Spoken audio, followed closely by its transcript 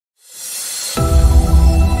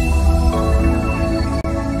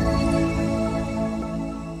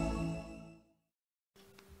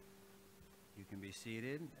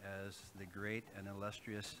seated as the great and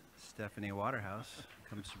illustrious Stephenie Waterhouse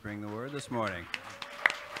comes to bring the word this morning.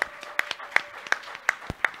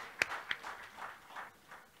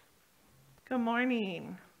 Good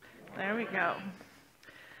morning. There we go.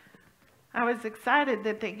 I was excited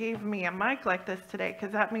that they gave me a mic like this today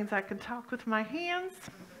because that means I can talk with my hands.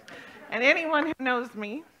 And anyone who knows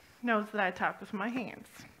me knows that I talk with my hands.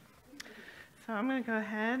 So I'm going to go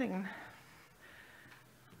ahead and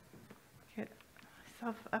get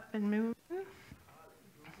myself up and moving.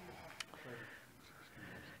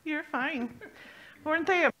 You're fine. Weren't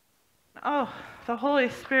they? Oh, the Holy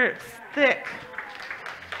Spirit's thick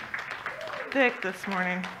this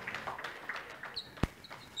morning.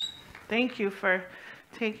 Thank you for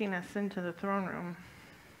taking us into the throne room.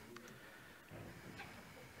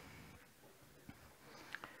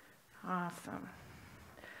 Awesome.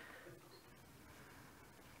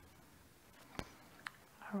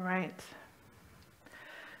 All right.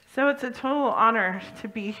 So it's a total honor to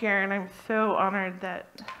be here, and I'm so honored that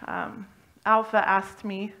Alpha asked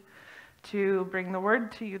me to bring the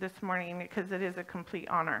word to you this morning because it is a complete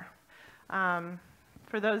honor.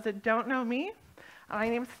 For those that don't know me, my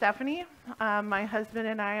name's Stephenie. My husband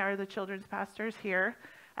and I are the children's pastors here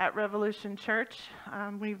at Revolution Church.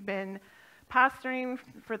 We've been pastoring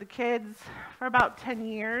for the kids for about 10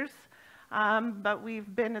 years, but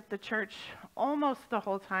we've been at the church almost the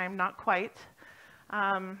whole time, not quite.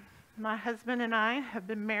 My husband and I have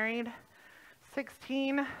been married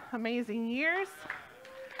 16 amazing years.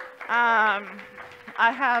 I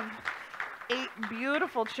have 8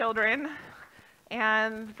 beautiful children,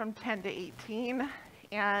 and from 10 to 18,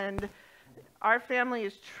 and our family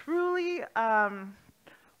is truly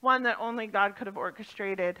one that only God could have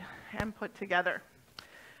orchestrated and put together.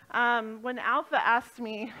 When Alpha asked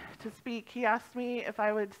me to speak, he asked me if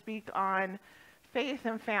I would speak on faith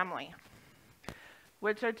and family,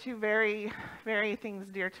 which are two very, very things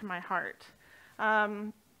dear to my heart.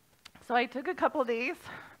 So I took a couple of days,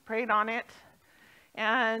 prayed on it,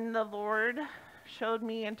 and the Lord showed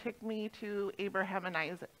me and took me to Abraham and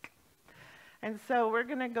Isaac. And so we're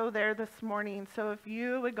going to go there this morning. So if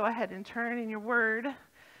you would go ahead and turn in your word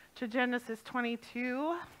to Genesis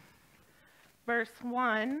 22, verse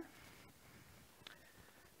 1.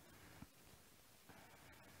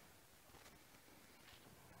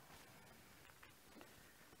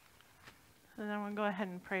 And then we'll go ahead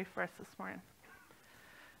and pray for us this morning.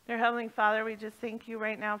 Dear Heavenly Father, we just thank you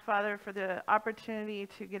right now, Father, for the opportunity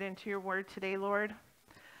to get into your word today, Lord.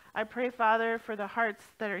 I pray, Father, for the hearts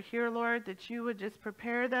that are here, Lord, that you would just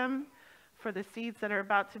prepare them for the seeds that are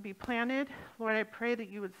about to be planted. Lord, I pray that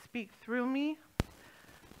you would speak through me,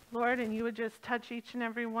 Lord, and you would just touch each and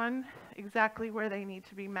every one exactly where they need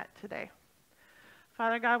to be met today.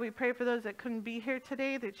 Father God, we pray for those that couldn't be here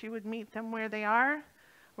today, that you would meet them where they are,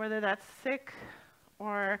 whether that's sick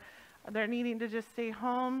or they're needing to just stay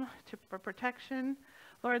home for protection.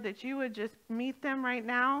 Lord, that you would just meet them right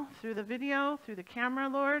now through the video, through the camera,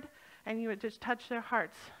 Lord, and you would just touch their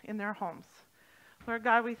hearts in their homes. Lord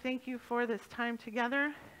God, we thank you for this time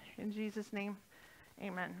together. In Jesus' name,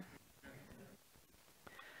 amen.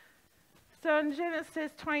 So in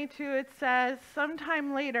Genesis 22, it says,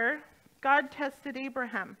 sometime later, God tested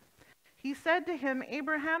Abraham. He said to him,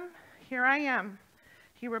 Abraham, here I am.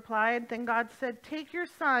 He replied, then God said, take your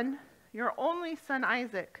son, your only son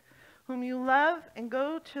Isaac, whom you love, and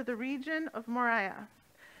go to the region of Moriah.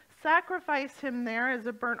 Sacrifice him there as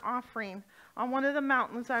a burnt offering on one of the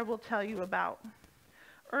mountains I will tell you about.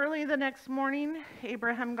 Early the next morning,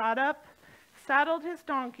 Abraham got up, saddled his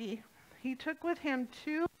donkey. He took with him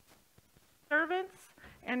 2 servants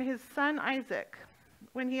and his son Isaac.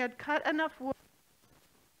 When he had cut enough wood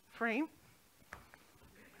frame,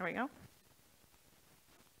 there we go.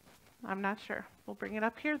 I'm not sure. We'll bring it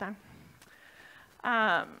up here then.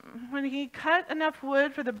 When he cut enough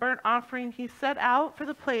wood for the burnt offering, he set out for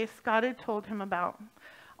the place God had told him about.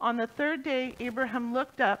 On the 3rd day, Abraham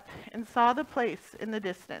looked up and saw the place in the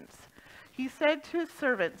distance. He said to his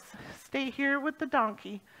servants, stay here with the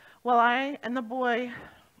donkey while I and the boy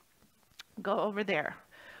go over there.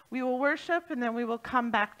 We will worship and then we will come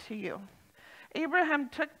back to you. Abraham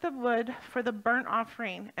took the wood for the burnt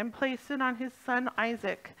offering and placed it on his son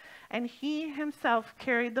Isaac, and he himself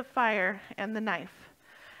carried the fire and the knife.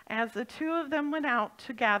 As the 2 of them went out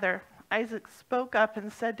to gather, Isaac spoke up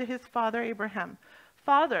and said to his father Abraham,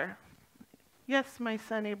 Father. Yes, my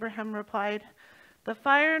son, Abraham replied. The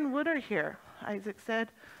fire and wood are here, Isaac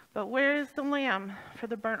said, but where is the lamb for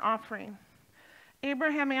the burnt offering?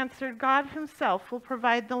 Abraham answered, God himself will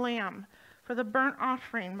provide the lamb for the burnt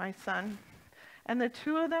offering, my son. And the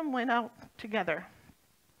 2 of them went out together.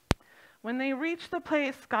 When they reached the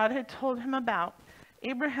place God had told him about,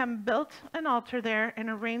 Abraham built an altar there and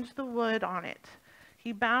arranged the wood on it.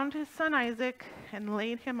 He bound his son Isaac and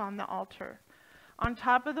laid him on the altar. On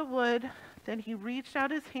top of the wood, then he reached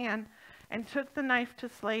out his hand and took the knife to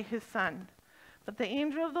slay his son. But the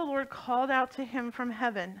angel of the Lord called out to him from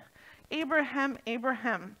heaven, "Abraham,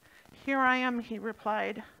 Abraham." "Here I am," he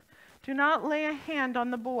replied. "Do not lay a hand on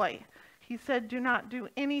the boy." He said, "Do not do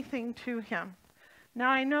anything to him. Now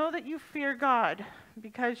I know that you fear God,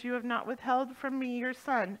 because you have not withheld from me your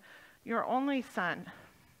son, your only son."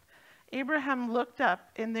 Abraham looked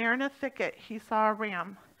up, and there in a thicket he saw a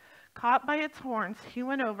ram. Caught by its horns, he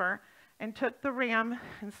went over and took the ram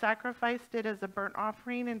and sacrificed it as a burnt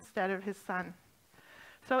offering instead of his son.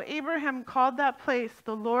 So Abraham called that place,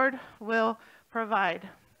 "The Lord will provide."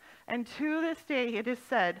 And to this day it is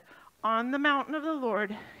said, "On the mountain of the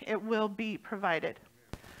Lord it will be provided."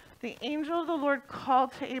 The angel of the Lord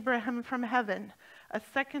called to Abraham from heaven a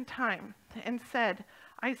second time and said,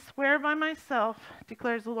 "I swear by myself,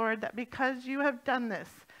 declares the Lord, that because you have done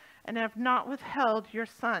this and have not withheld your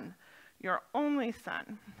son, your only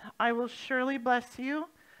son, I will surely bless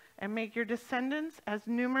you and make your descendants as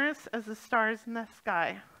numerous as the stars in the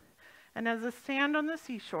sky and as the sand on the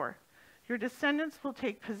seashore. Your descendants will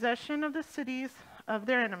take possession of the cities of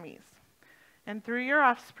their enemies. And through your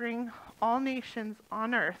offspring, all nations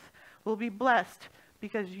on earth will be blessed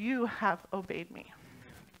because you have obeyed me."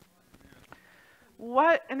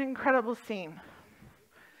 What an incredible scene.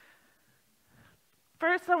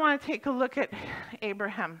 First, I want to take a look at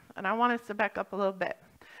Abraham, and I want us to back up a little bit.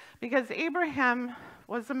 Because Abraham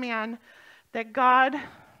was a man that God,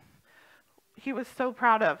 he was so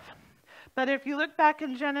proud of. But if you look back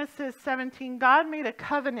in Genesis 17, God made a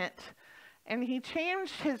covenant, and he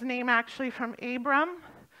changed his name actually from Abram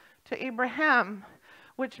to Abraham,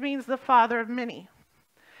 which means the father of many.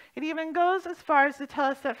 It even goes as far as to tell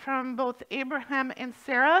us that from both Abraham and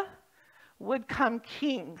Sarah would come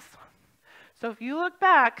kings. So if you look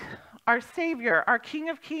back, our Savior, our King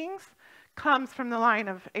of Kings, comes from the line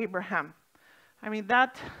of Abraham. I mean,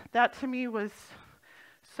 that to me was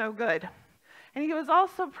so good. And he was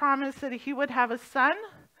also promised that he would have a son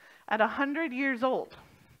at 100 years old.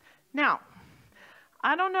 Now,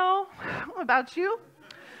 I don't know about you,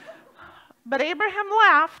 but Abraham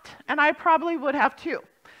laughed, and I probably would have too,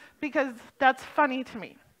 because that's funny to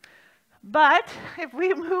me. But if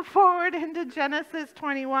we move forward into Genesis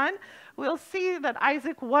 21, we'll see that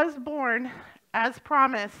Isaac was born as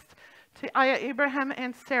promised to Abraham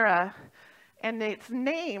and Sarah, and its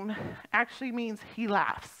name actually means he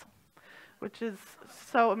laughs, which is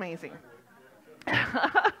so amazing.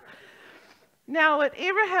 Now, what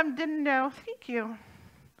Abraham didn't know, thank you,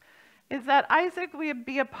 is that Isaac would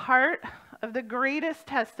be a part of the greatest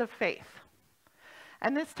test of faith.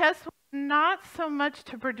 And this test was not so much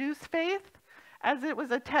to produce faith as it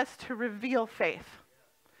was a test to reveal faith.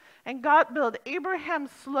 And God built Abraham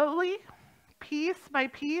slowly, piece by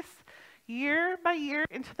piece, year by year,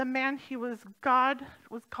 into the man God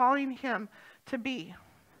was calling him to be.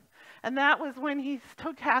 And that was when he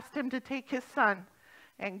tasked him to take his son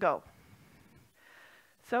and go.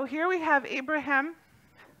 So here we have Abraham,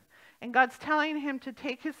 and God's telling him to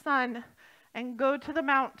take his son and go to the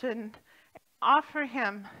mountain and offer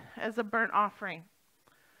him as a burnt offering.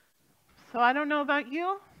 So I don't know about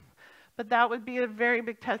you, but that would be a very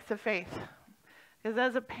big test of faith. Because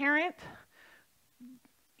as a parent,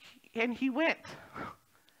 and he went.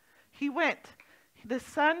 The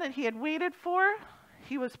son that he had waited for,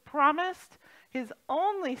 he was promised his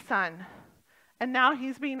only son, and now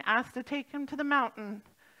he's being asked to take him to the mountain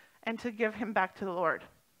and to give him back to the Lord.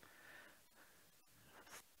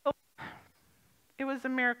 So it was a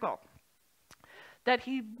miracle that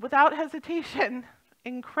he, without hesitation,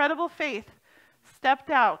 incredible faith,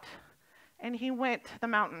 stepped out and he went to the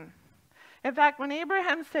mountain. In fact, when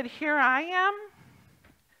Abraham said, "Here I am,"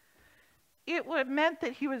 it meant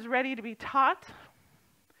that he was ready to be taught.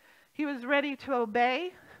 He was ready to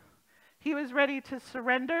obey. He was ready to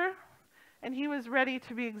surrender. And he was ready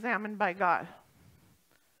to be examined by God.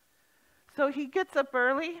 So he gets up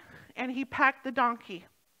early and he packed the donkey.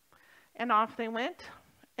 And off they went.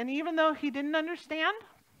 And even though he didn't understand,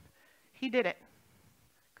 he did it.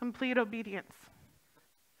 Complete obedience.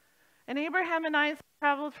 And Abraham and Isaac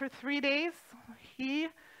traveled for 3 days.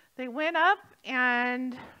 They went up,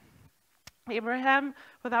 and Abraham,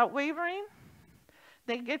 without wavering,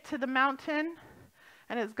 they get to the mountain,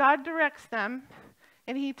 and as God directs them,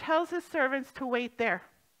 and he tells his servants to wait there.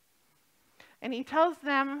 And he tells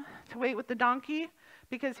them to wait with the donkey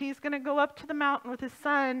because he's going to go up to the mountain with his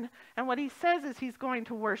son, and what he says is he's going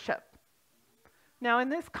to worship. Now, in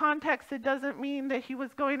this context, it doesn't mean that he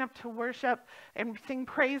was going up to worship and sing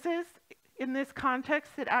praises. In this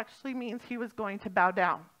context, it actually means he was going to bow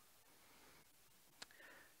down.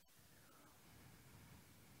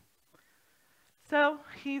 So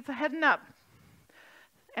he's heading up.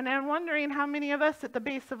 And I'm wondering how many of us at the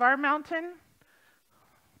base of our mountain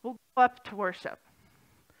will go up to worship.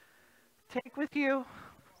 Take with you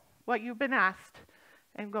what you've been asked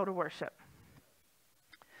and go to worship.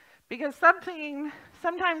 Because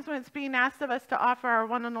sometimes when it's being asked of us to offer our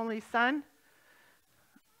one and only Son,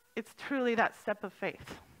 it's truly that step of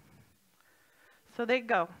faith. So they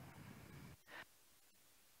go.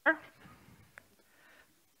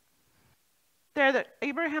 There that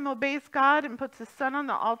Abraham obeys God and puts his son on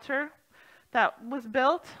the altar that was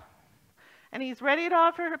built, and he's ready to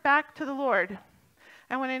offer her back to the Lord.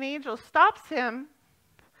 And when an angel stops him,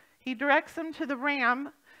 he directs him to the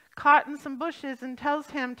ram caught in some bushes and tells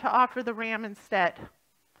him to offer the ram instead.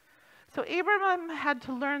 So Abraham had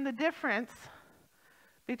to learn the difference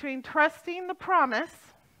between trusting the promise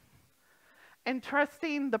and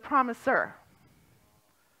trusting the promiser.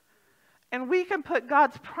 And we can put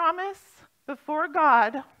God's promise before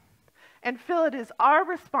God and feel it is our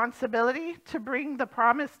responsibility to bring the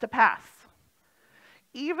promise to pass,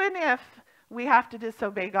 even if we have to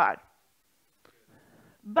disobey God.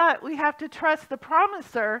 But we have to trust the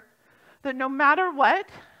promiser that no matter what,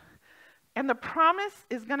 and the promise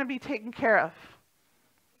is going to be taken care of.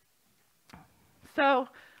 So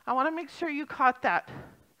I want to make sure you caught that.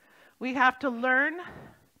 We have to learn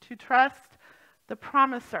to trust the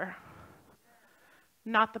promiser,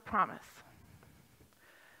 not the promise.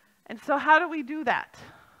 And so how do we do that?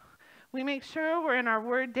 We make sure we're in our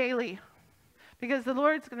word daily, because the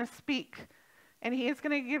Lord's going to speak, and he is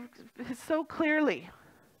going to give so clearly.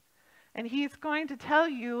 And he's going to tell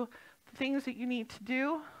you the things that you need to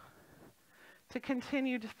do to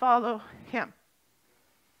continue to follow him.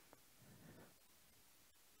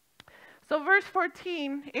 So verse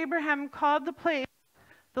 14, Abraham called the place,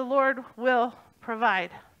 the Lord will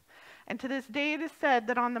provide. And to this day it is said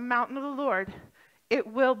that on the mountain of the Lord, it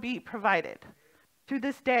will be provided. To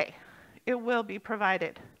this day, it will be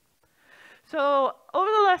provided. So over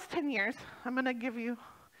the last 10 years, I'm going to give you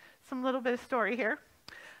some little bit of story here.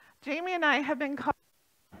 Jamie and I have been called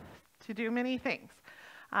to do many things.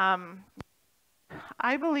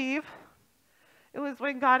 I believe it was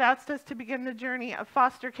when God asked us to begin the journey of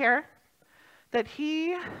foster care that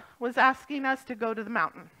he was asking us to go to the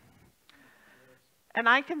mountain. And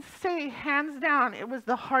I can say, hands down, it was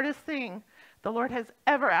the hardest thing the Lord has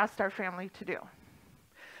ever asked our family to do.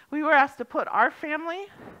 We were asked to put our family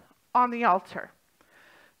on the altar.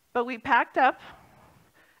 But we packed up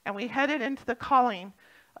and we headed into the calling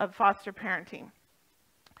of foster parenting.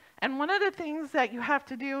 And one of the things that you have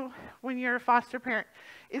to do when you're a foster parent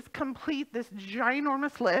is complete this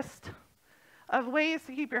ginormous list of ways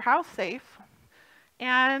to keep your house safe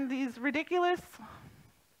and these ridiculous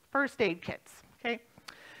first aid kits, okay?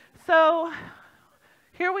 So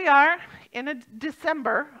here we are in a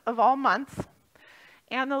December of all months,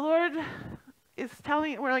 and the Lord is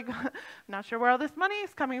telling, we're like, I'm not sure where all this money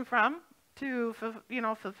is coming from to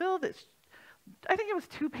fulfill this, I think it was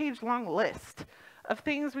 2-page long list of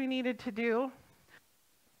things we needed to do.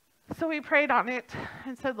 So we prayed on it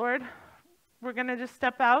and said, Lord, we're going to just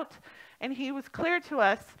step out. And he was clear to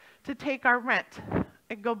us to take our rent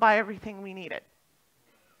and go buy everything we needed.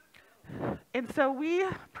 And so we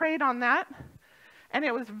prayed on that, and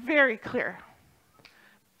it was very clear.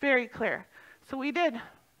 Very clear. So we did.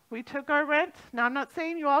 We took our rent. Now, I'm not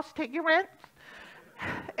saying you all should take your rent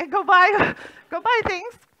and go buy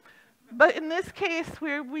things. But in this case,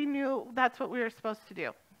 we knew that's what we were supposed to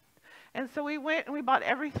do. And so we went and we bought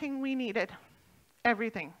everything we needed.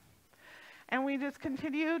 Everything. And we just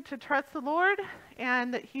continued to trust the Lord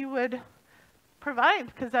and that he would provide,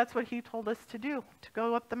 because that's what he told us to do, to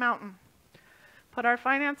go up the mountain. Put our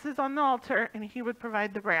finances on the altar, and he would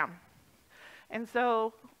provide the ram. And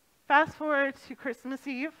so fast forward to Christmas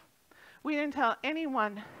Eve. We didn't tell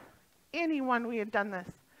anyone we had done this.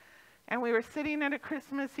 And we were sitting at a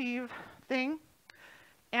Christmas Eve thing,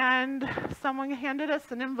 and someone handed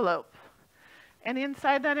us an envelope. And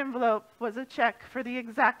inside that envelope was a check for the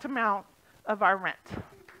exact amount of our rent.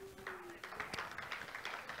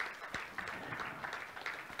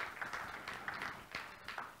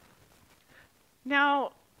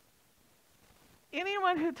 Now,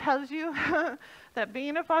 anyone who tells you that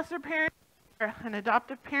being a foster parent or an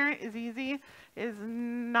adoptive parent is easy is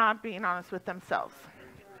not being honest with themselves.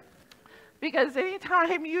 Because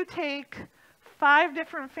anytime you take 5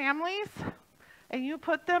 different families and you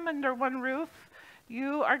put them under one roof,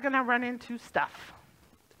 you are going to run into stuff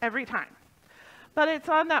every time. But it's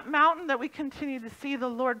on that mountain that we continue to see the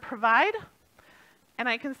Lord provide. And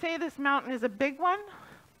I can say this mountain is a big one,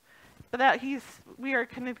 but that we are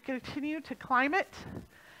going to continue to climb it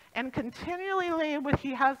and continually lay what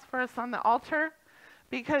he has for us on the altar,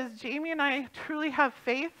 because Jamie and I truly have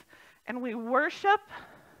faith and we worship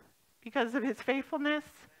because of his faithfulness,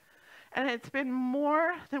 and it's been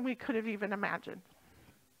more than we could have even imagined.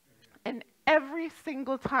 And every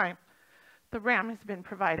single time, the ram has been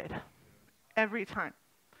provided. Every time.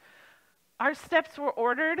 Our steps were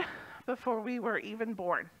ordered before we were even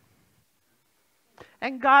born.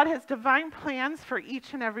 And God has divine plans for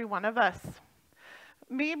each and every one of us.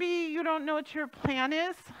 Maybe you don't know what your plan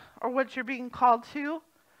is or what you're being called to,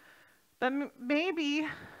 but maybe,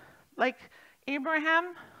 like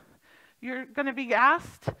Abraham, you're going to be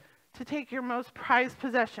asked to take your most prized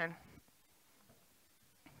possession.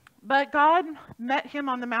 But God met him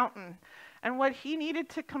on the mountain, and what he needed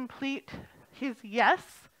to complete his yes,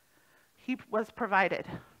 he was provided.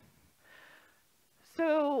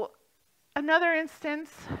 So another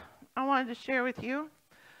instance I wanted to share with you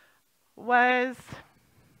was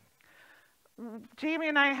Jamie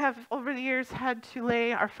and I have over the years had to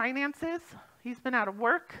lay our finances. He's been out of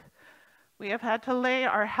work. We have had to lay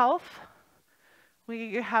our health.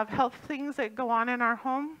 We have health things that go on in our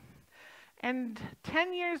home. And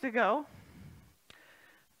 10 years ago,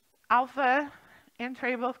 Alpha and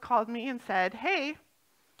Trey both called me and said, hey,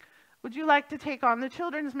 would you like to take on the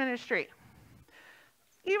children's ministry?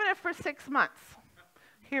 Even if for 6 months.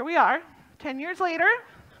 Here we are, 10 years later,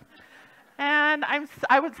 and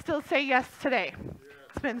I would still say yes today.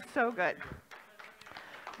 It's been so good.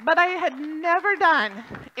 But I had never done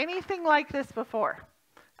anything like this before.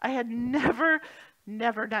 I had never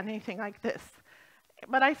done anything like this.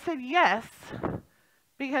 But I said yes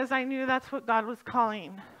because I knew that's what God was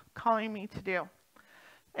calling me to do.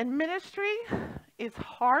 And ministry is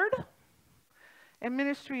hard, and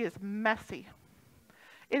ministry is messy.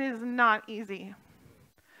 It is not easy.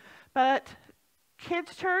 But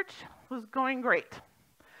kids' church was going great.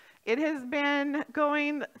 It has been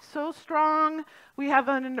going so strong. We have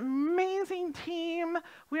an amazing team.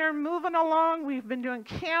 We are moving along. We've been doing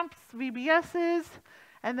camps, VBSs,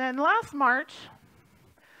 and then last March,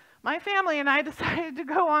 my family and I decided to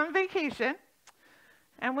go on vacation,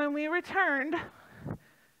 and when we returned,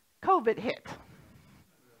 COVID hit.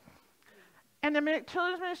 And the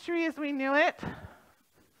children's ministry as we knew it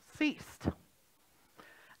ceased.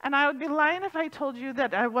 And I would be lying if I told you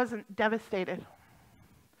that I wasn't devastated.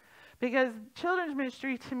 Because children's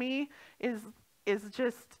ministry to me is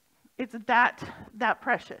just, it's that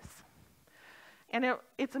precious. And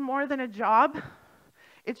it's more than a job.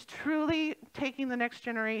 It's truly taking the next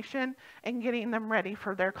generation and getting them ready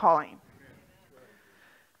for their calling.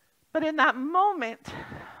 But in that moment,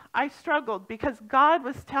 I struggled because God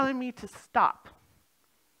was telling me to stop.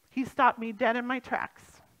 He stopped me dead in my tracks.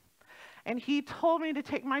 And he told me to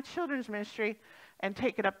take my children's ministry and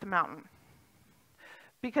take it up the mountain.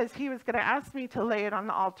 Because he was going to ask me to lay it on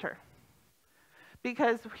the altar.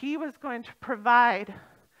 Because he was going to provide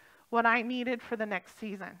what I needed for the next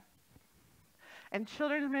season. And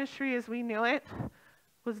children's ministry as we knew it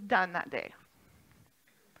was done that day.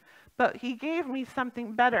 But he gave me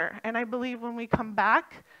something better. And I believe when we come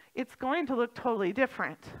back, it's going to look totally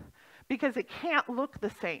different. Because it can't look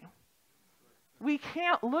the same. We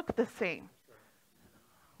can't look the same.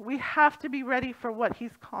 We have to be ready for what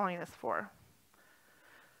he's calling us for.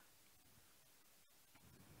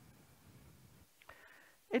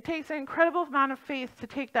 It takes an incredible amount of faith to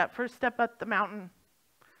take that first step up the mountain.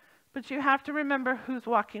 But you have to remember who's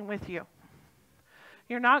walking with you.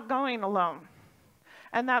 You're not going alone.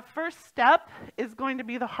 And that first step is going to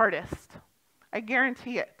be the hardest. I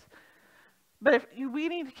guarantee it. But we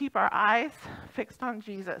need to keep our eyes fixed on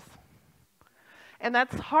Jesus. And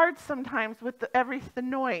that's hard sometimes with the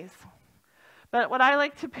noise. But what I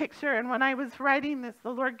like to picture, and when I was writing this,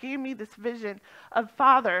 the Lord gave me this vision of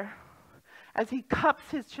Father as he cups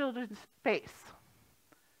his children's face.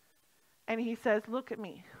 And he says, look at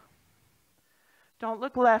me. Don't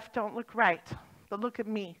look left, don't look right, but look at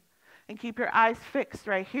me. And keep your eyes fixed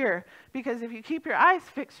right here. Because if you keep your eyes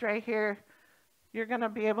fixed right here, you're going to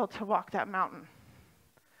be able to walk that mountain.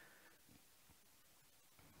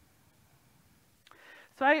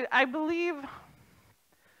 So I believe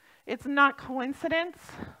it's not coincidence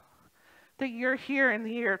that you're here in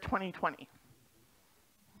the year 2020.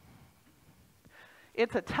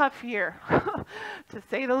 It's a tough year, to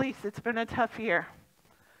say the least. It's been a tough year.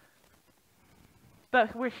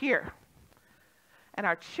 But we're here. And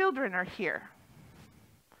our children are here.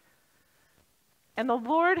 And the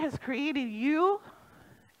Lord has created you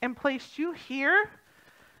and placed you here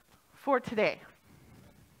for today.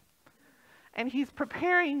 And he's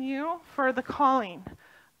preparing you for the calling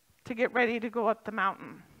to get ready to go up the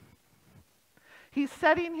mountain. He's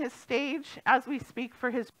setting his stage as we speak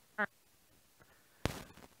for his return.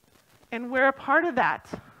 And we're a part of that.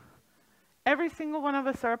 Every single one of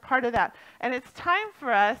us are a part of that. And it's time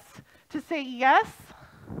for us to say yes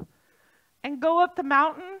and go up the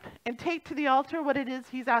mountain and take to the altar what it is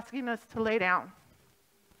he's asking us to lay down.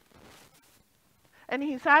 And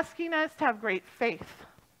he's asking us to have great faith.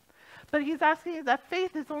 But he's asking that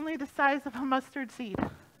faith is only the size of a mustard seed.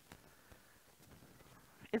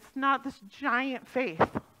 It's not this giant faith.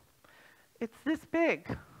 It's this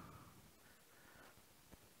big.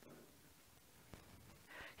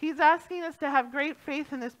 He's asking us to have great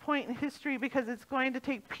faith in this point in history because it's going to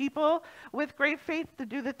take people with great faith to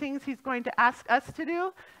do the things he's going to ask us to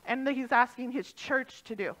do and that he's asking his church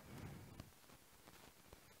to do.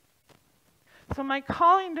 So my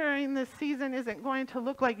calling during this season isn't going to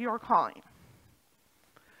look like your calling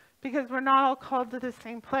because we're not all called to the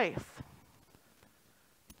same place.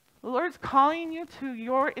 The Lord's calling you to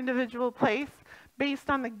your individual place based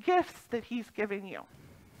on the gifts that he's given you.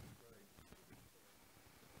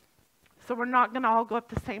 So we're not going to all go up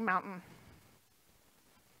the same mountain.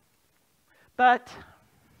 But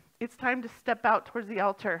it's time to step out towards the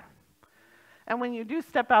altar. And when you do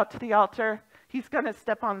step out to the altar, he's going to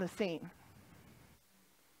step on the scene.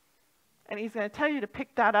 And he's going to tell you to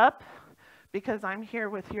pick that up because I'm here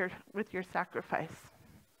with your sacrifice.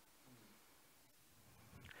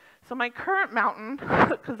 So my current mountain,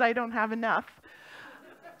 because I don't have enough,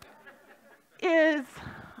 is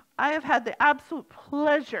I have had the absolute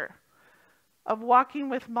pleasure of walking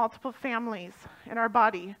with multiple families in our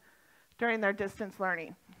body during their distance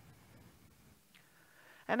learning.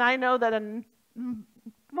 And I know that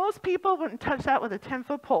most people wouldn't touch that with a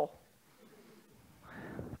 10-foot pole.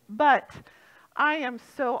 But I am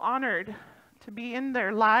so honored to be in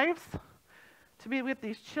their lives, to be with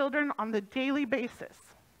these children on the daily basis.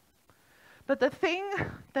 But the thing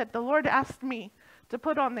that the Lord asked me to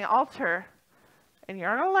put on the altar, and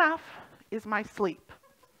you're going to laugh, is my sleep.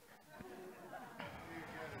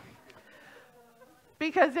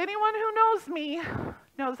 Because anyone who knows me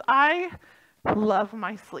knows I love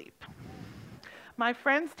my sleep. My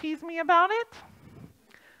friends tease me about it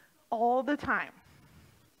all the time.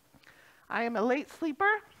 I am a late sleeper.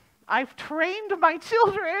 I've trained my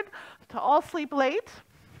children to all sleep late.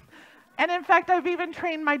 And in fact, I've even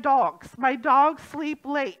trained my dogs. My dogs sleep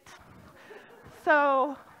late.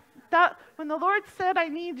 So that when the Lord said, I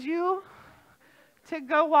need you to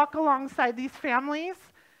go walk alongside these families,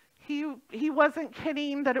 he wasn't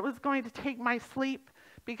kidding that it was going to take my sleep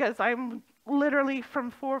because I'm literally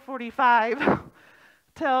from 4:45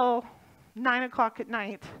 till 9 o'clock at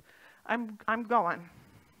night. I'm going.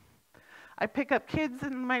 I pick up kids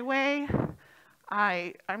in my way.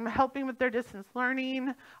 I'm helping with their distance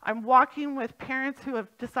learning. I'm walking with parents who have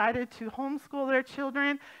decided to homeschool their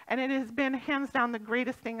children, and it has been hands down the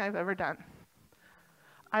greatest thing I've ever done.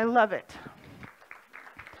 I love it.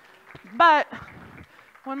 But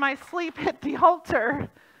when my sleep hit the altar,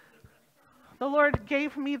 the Lord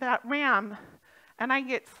gave me that ram, and I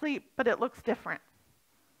get sleep, but it looks different.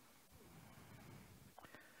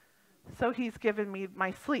 So he's given me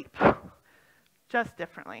my sleep, just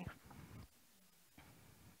differently.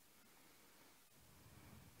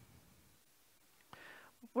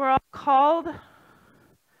 We're all called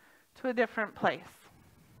to a different place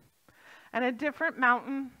and a different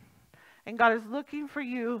mountain, and God is looking for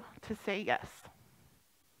you to say yes.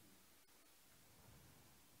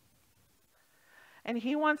 And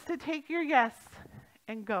he wants to take your yes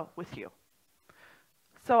and go with you.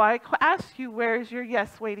 So I ask you, where is your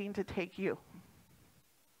yes waiting to take you?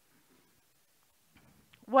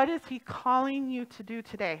 What is he calling you to do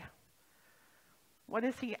today? What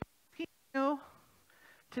is he asking you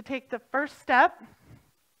to take the first step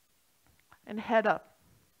and head up?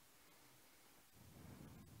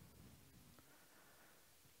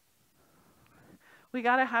 We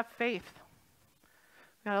got to have faith.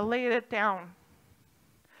 We got to lay it down.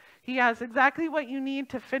 He has exactly what you need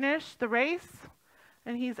to finish the race,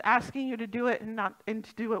 and he's asking you to do it and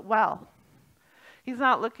to do it well. He's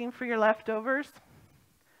not looking for your leftovers.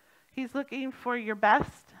 He's looking for your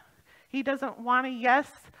best. He doesn't want a yes,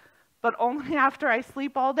 but only after I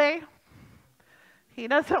sleep all day. He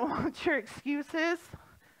doesn't want your excuses.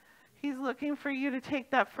 He's looking for you to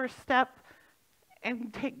take that first step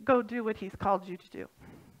and go do what he's called you to do.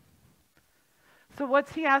 So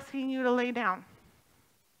what's he asking you to lay down?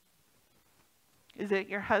 Is it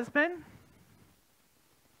your husband?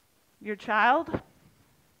 your child,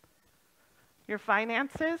 your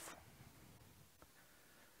finances,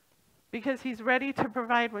 because he's ready to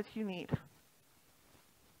provide what you need.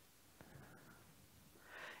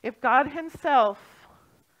 If God himself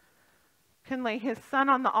can lay his son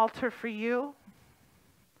on the altar for you,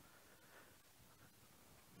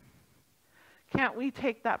 can't we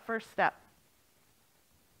take that first step?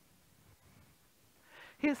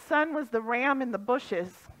 His son was the ram in the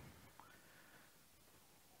bushes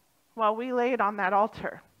while we laid on that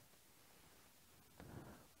altar.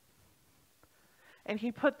 And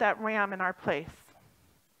he put that ram in our place.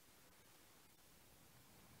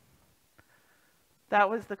 That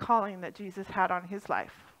was the calling that Jesus had on his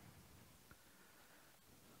life.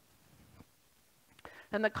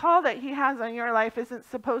 And the call that he has on your life isn't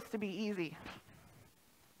supposed to be easy.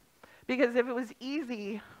 Because if it was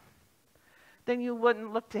easy, then you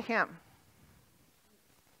wouldn't look to him.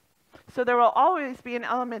 So there will always be an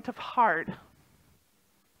element of hard.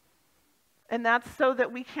 And that's so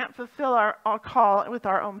that we can't fulfill our call with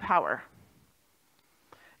our own power.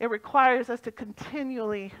 It requires us to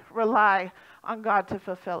continually rely on God to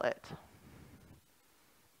fulfill it.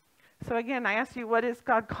 So again, I ask you, what is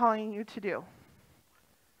God calling you to do?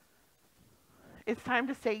 It's time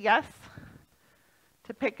to say yes,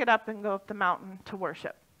 to pick it up and go up the mountain to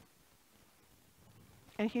worship.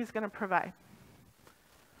 And he's going to provide.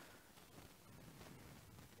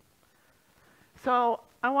 So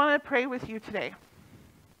I want to pray with you today.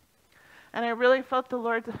 And I really felt the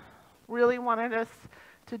Lord really wanted us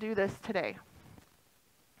to do this today.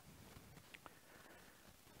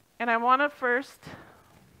 And I want to first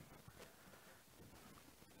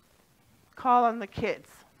call on the kids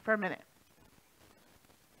for a minute.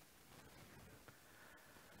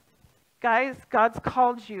 Guys, God's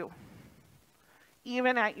called you,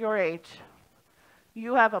 even at your age.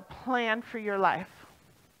 You have a plan for your life.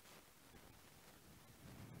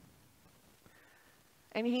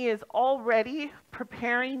 And he is already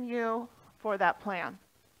preparing you for that plan.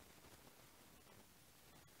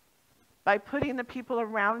 By putting the people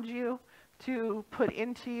around you to put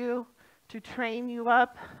into you, to train you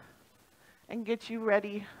up, and get you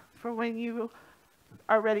ready for when you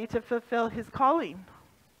are ready to fulfill his calling.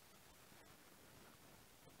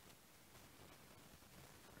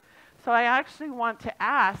 So I actually want to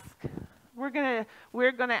ask, we're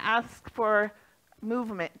gonna ask for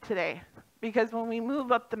movement today. Because when we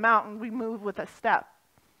move up the mountain, we move with a step.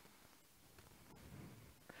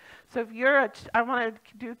 So if I want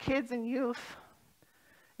to do kids and youth.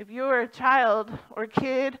 If you're a child or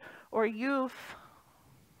kid or youth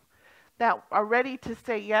that are ready to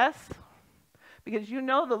say yes, because you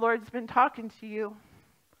know the Lord's been talking to you,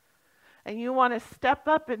 and you want to step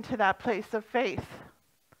up into that place of faith,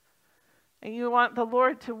 and you want the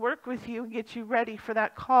Lord to work with you and get you ready for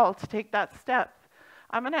that call to take that step,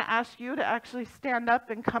 I'm going to ask you to actually stand up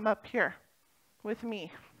and come up here with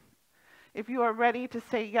me. If you are ready to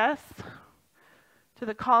say yes to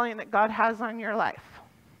the calling that God has on your life.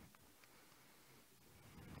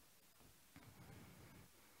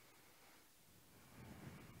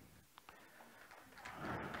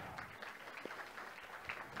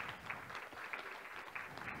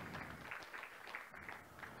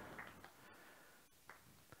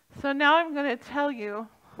 So now I'm going to tell you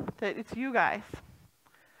that it's you guys.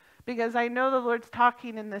 Because I know the Lord's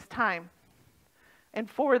talking in this time and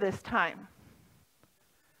for this time.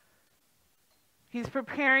 He's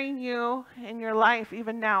preparing you in your life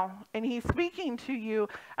even now. And he's speaking to you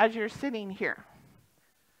as you're sitting here,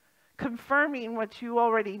 confirming what you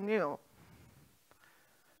already knew.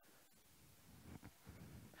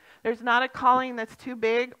 There's not a calling that's too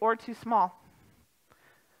big or too small.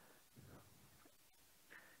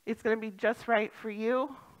 It's going to be just right for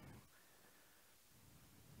you.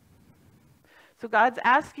 So God's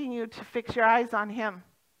asking you to fix your eyes on him.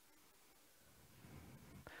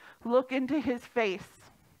 Look into his face.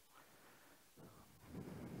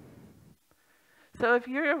 So if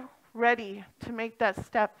you're ready to make that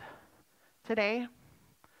step today,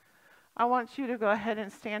 I want you to go ahead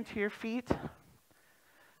and stand to your feet.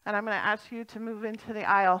 And I'm going to ask you to move into the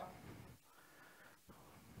aisle.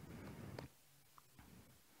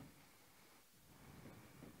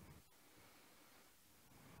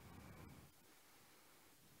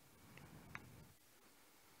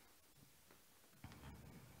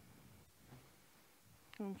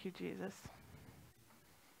 Thank you, Jesus.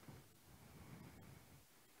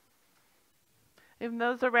 If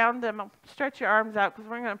those around them, stretch your arms out because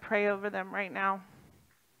we're going to pray over them right now.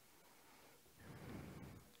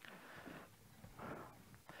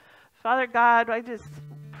 Father God, I just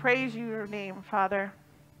praise your name, Father.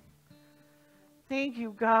 Thank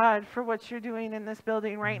you, God, for what you're doing in this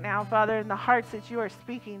building right now, Father, and the hearts that you are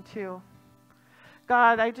speaking to.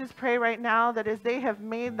 God, I just pray right now that as they have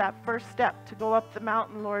made that first step to go up the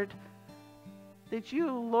mountain, Lord, that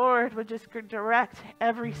you, Lord, would just direct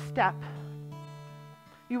every step.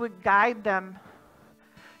 You would guide them.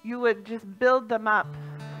 You would just build them up.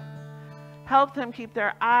 Help them keep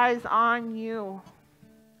their eyes on you.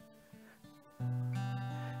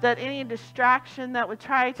 That any distraction that would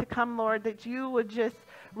try to come, Lord, that you would just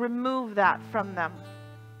remove that from them.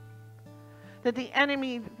 That the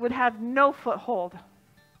enemy would have no foothold.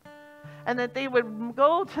 And that they would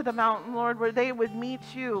go to the mountain, Lord, where they would meet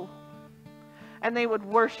you. And they would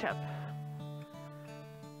worship.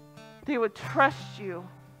 They would trust you.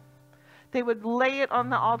 They would lay it on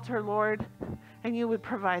the altar, Lord, and you would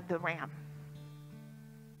provide the ram.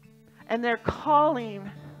 And their calling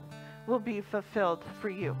will be fulfilled for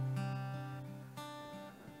you.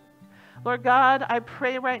 Lord God, I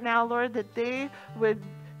pray right now, Lord, that they would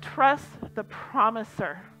trust the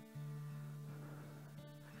promiser.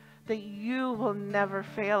 That you will never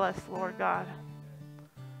fail us, Lord God.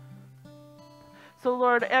 So,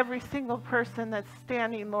 Lord, every single person that's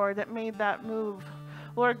standing, Lord, that made that move,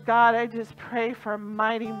 Lord God, I just pray for a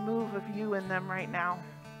mighty move of you in them right now.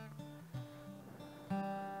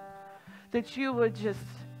 That you would just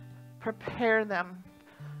prepare them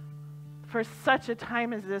for such a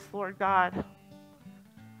time as this, Lord God.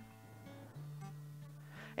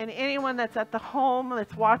 And anyone that's at the home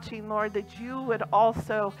that's watching, Lord, that you would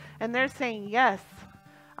also, and they're saying, yes,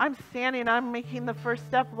 I'm standing, I'm making the first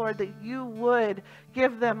step, Lord, that you would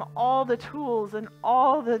give them all the tools and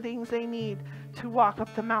all the things they need to walk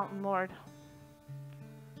up the mountain, Lord.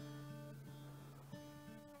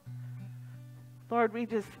 Lord, we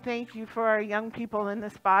just thank you for our young people in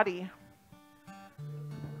this body.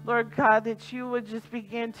 Lord God, that you would just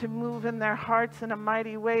begin to move in their hearts in a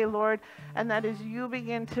mighty way, Lord, and that as you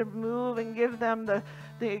begin to move and give them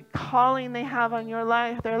the calling they have on their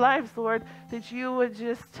lives, Lord, that you would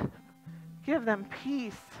just give them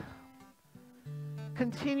peace.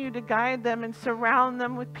 Continue to guide them and surround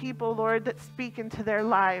them with people, Lord, that speak into their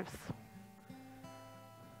lives.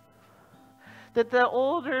 That the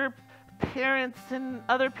older parents and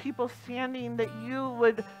other people standing, that you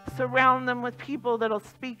would surround them with people that will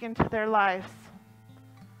speak into their lives.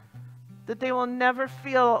 That they will never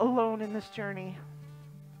feel alone in this journey.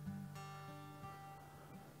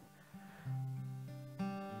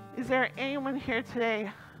 Is there anyone here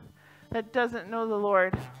today that doesn't know the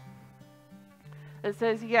Lord? That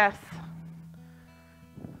says, yes,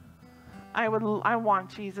 I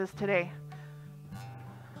want Jesus today.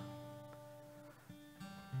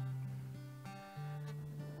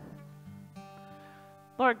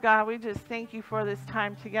 Lord God, we just thank you for this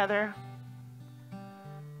time together.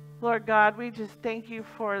 Lord God, we just thank you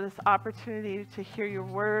for this opportunity to hear your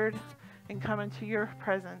word and come into your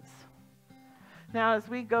presence. Now, as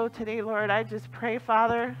we go today, Lord, I just pray,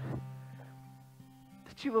 Father,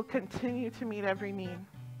 that you will continue to meet every need.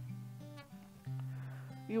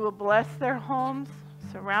 You will bless their homes,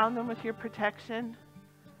 surround them with your protection,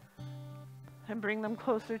 and bring them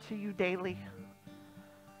closer to you daily.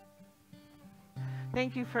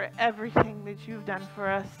 Thank you for everything that you've done for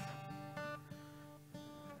us.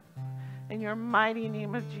 In your mighty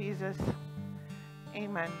name of Jesus,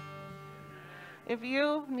 amen. If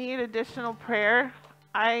you need additional prayer,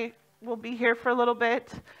 I will be here for a little bit.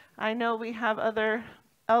 I know we have other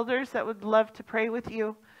elders that would love to pray with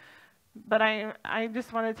you, but I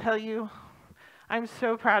just want to tell you, I'm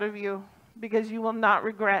so proud of you because you will not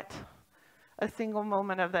regret a single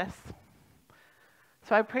moment of this.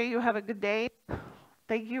 So I pray you have a good day.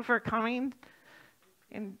 Thank you for coming,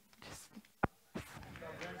 and